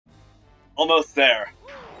Almost there.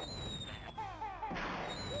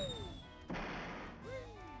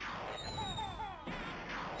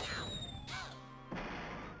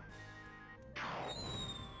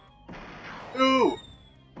 Ooh!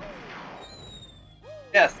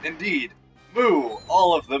 Yes, indeed. Moo!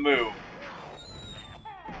 All of the moo.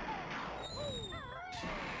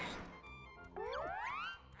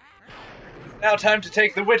 It's now time to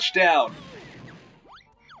take the witch down.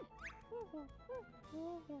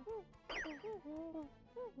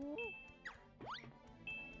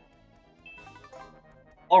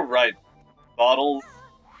 Alright, Bottles.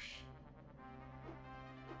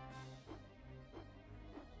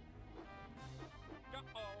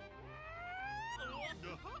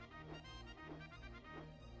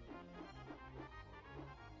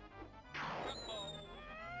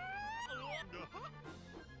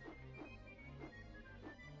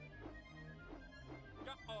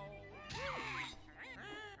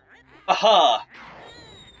 Aha!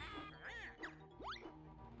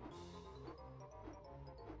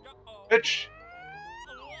 Bitch!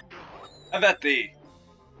 Have at thee!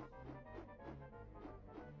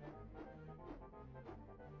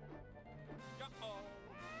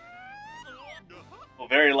 Will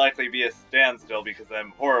very likely be a standstill because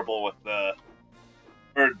I'm horrible with the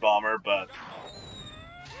bird bomber, but at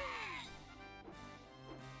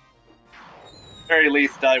the very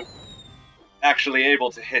least I'm actually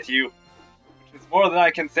able to hit you, which is more than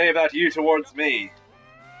I can say about you towards me.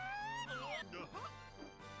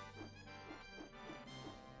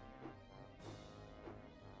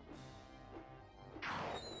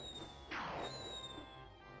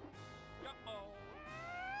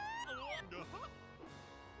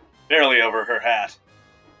 Barely over her hat.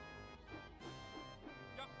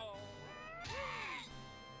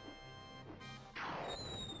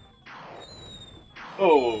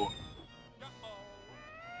 Oh.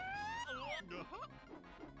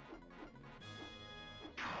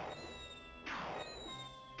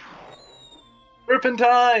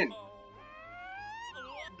 Serpentine!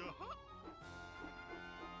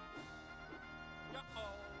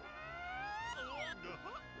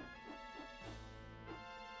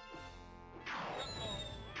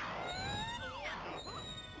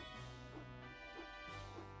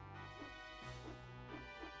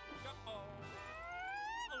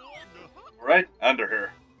 Right under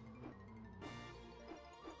her.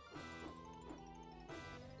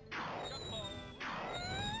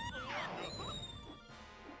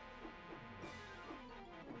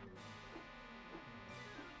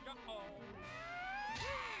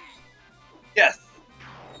 Yes!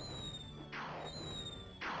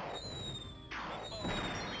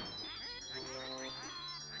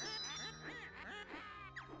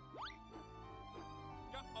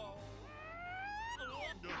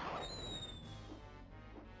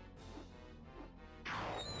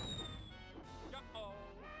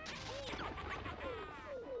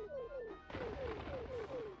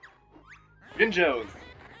 Banjos!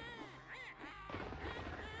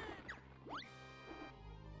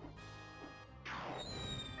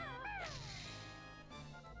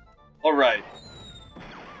 Alright.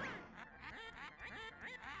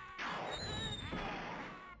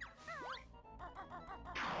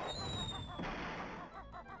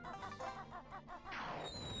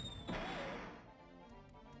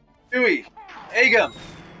 Kazooie! Agam!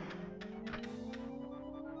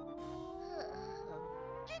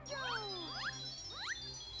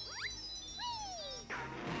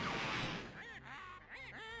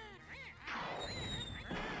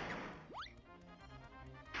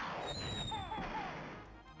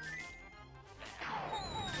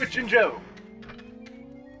 Witch and Joe!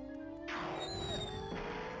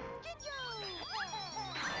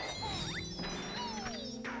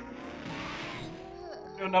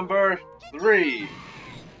 Show number 3.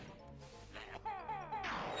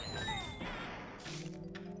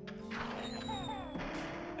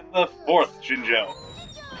 And the 4th Shinjo.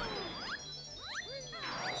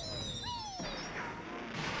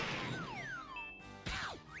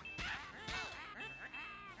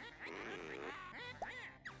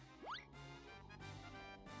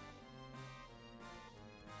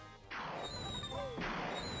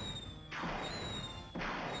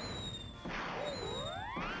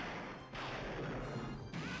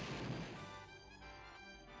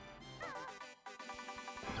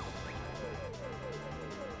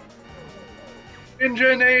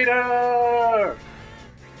 Ninjanator!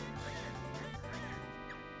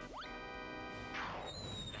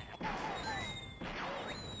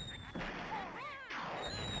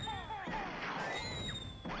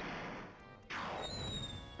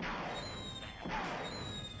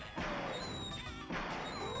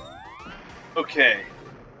 Okay.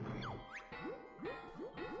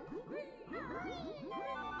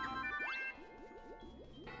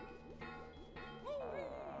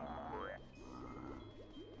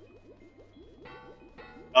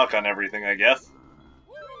 Knock on everything, I guess.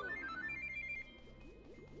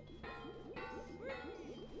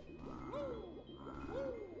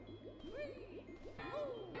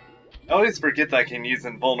 I always forget that I can use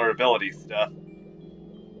invulnerability stuff.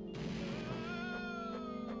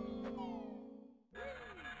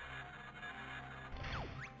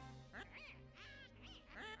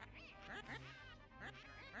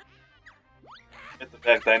 But the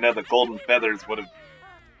fact that I know the golden feathers would have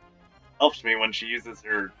helped me when she uses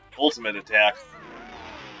her ultimate attacks.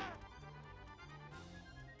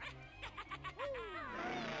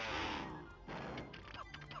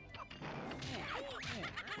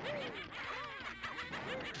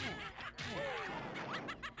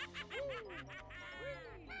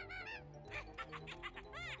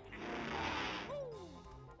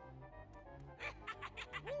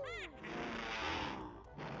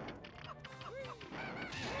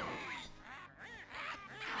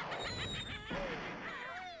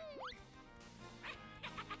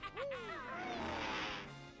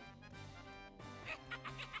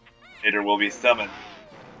 Later will be summoned.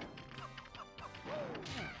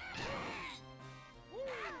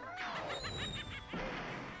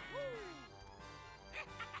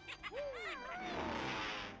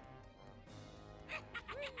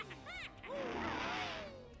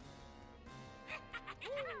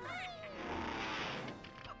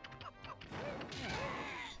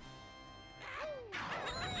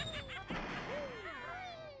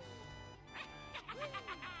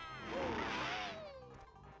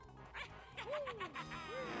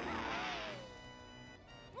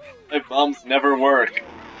 My bombs never work.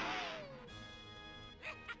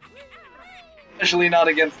 Especially not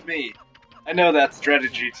against me. I know that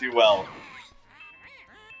strategy too well.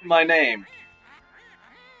 My name.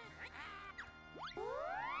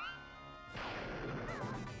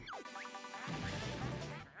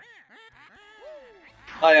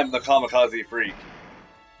 I am the Kamikaze Freak.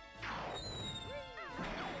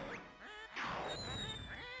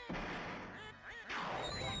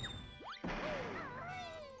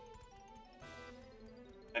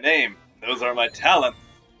 My name. Those are my talents.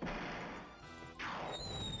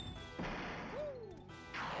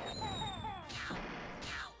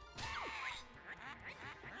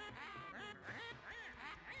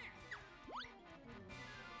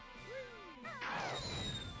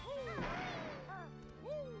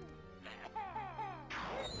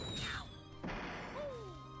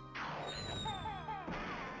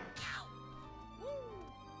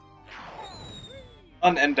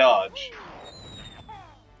 Run and dodge.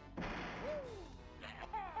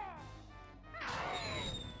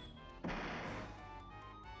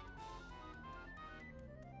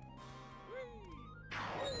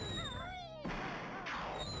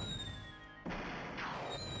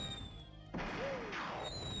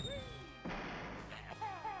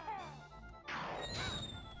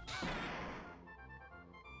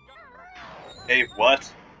 Hey, what?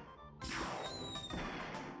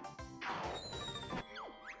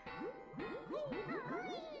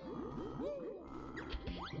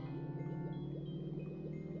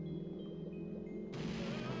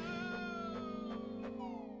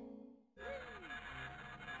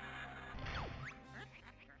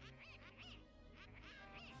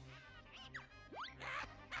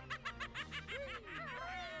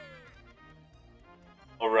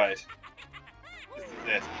 Alright. This is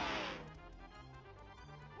it.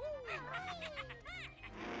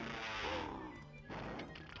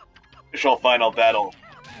 Official final battle.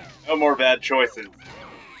 No more bad choices.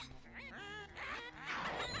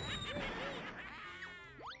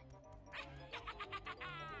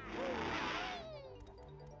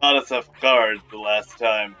 Caught us off guard the last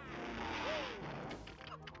time.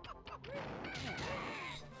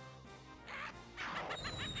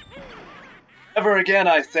 Never again,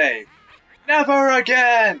 I say. Never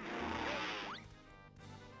again!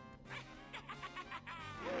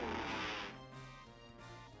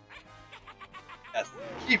 Yes,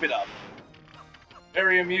 keep it up.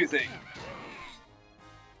 Very amusing.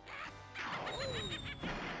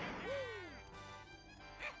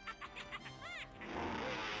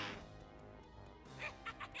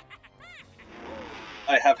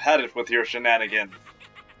 I have had it with your shenanigans.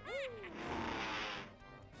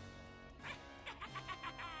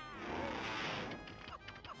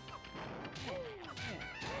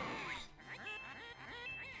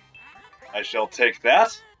 I shall take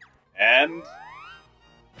that, and...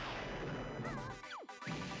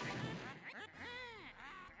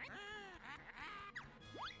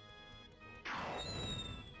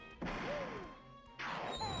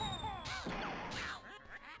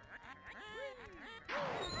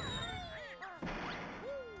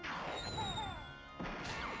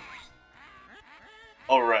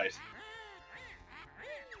 Alright.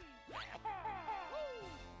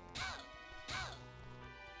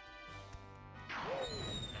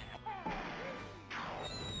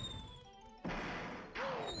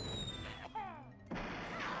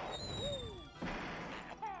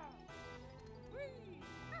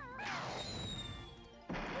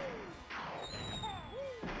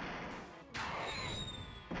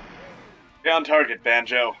 Stay on target,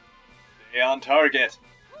 Banjo. Stay on target.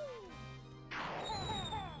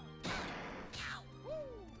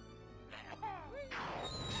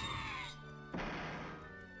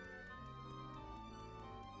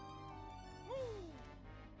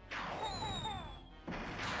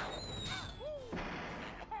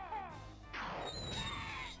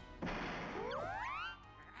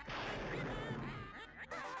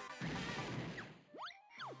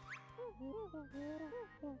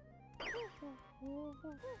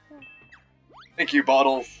 Thank you,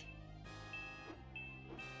 Bottles.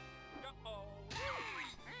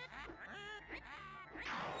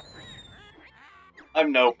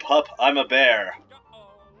 I'm no pup, I'm a bear.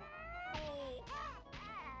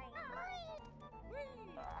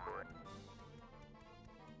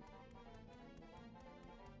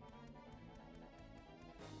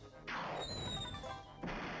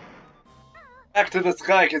 Back to the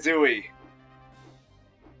sky, Kazooie!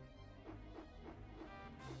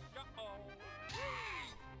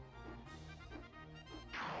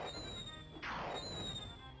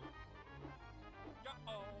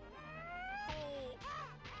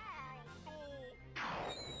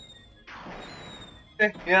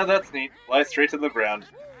 Okay, yeah, that's neat. Fly straight to the ground.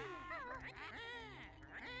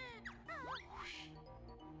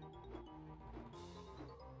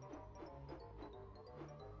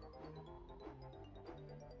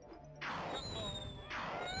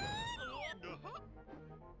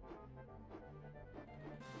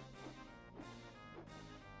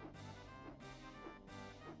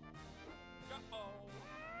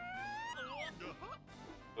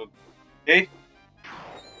 Okay.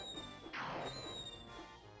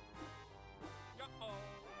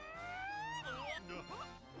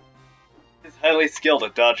 He's highly skilled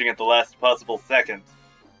at dodging at the last possible second.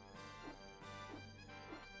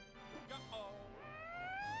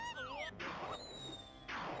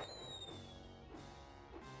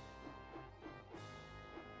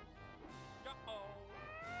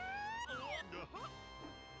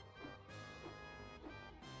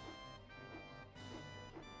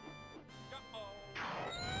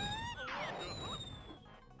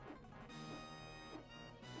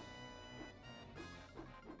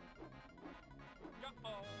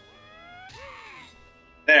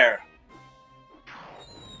 There.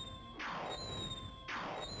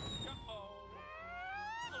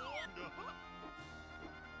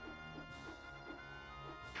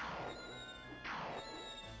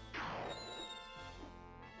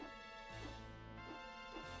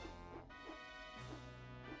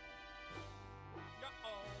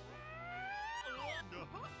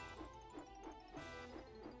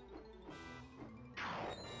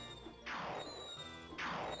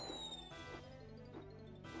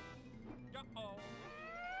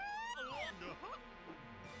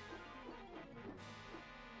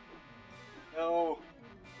 No.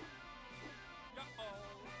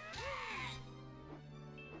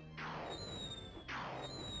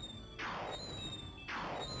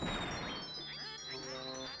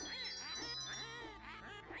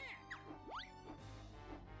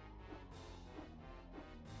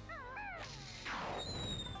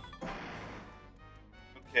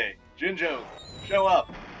 Okay, Jinjo, show up,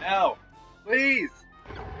 now, please!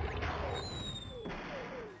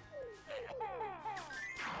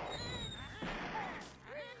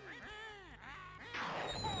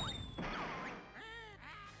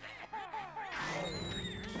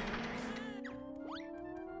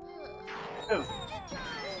 Oh.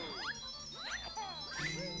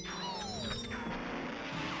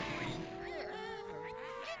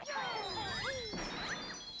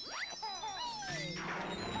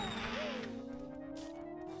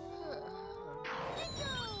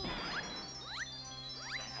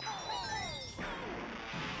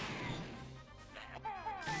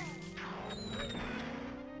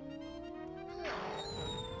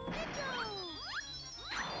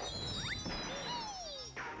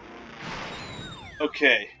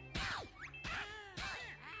 Okay.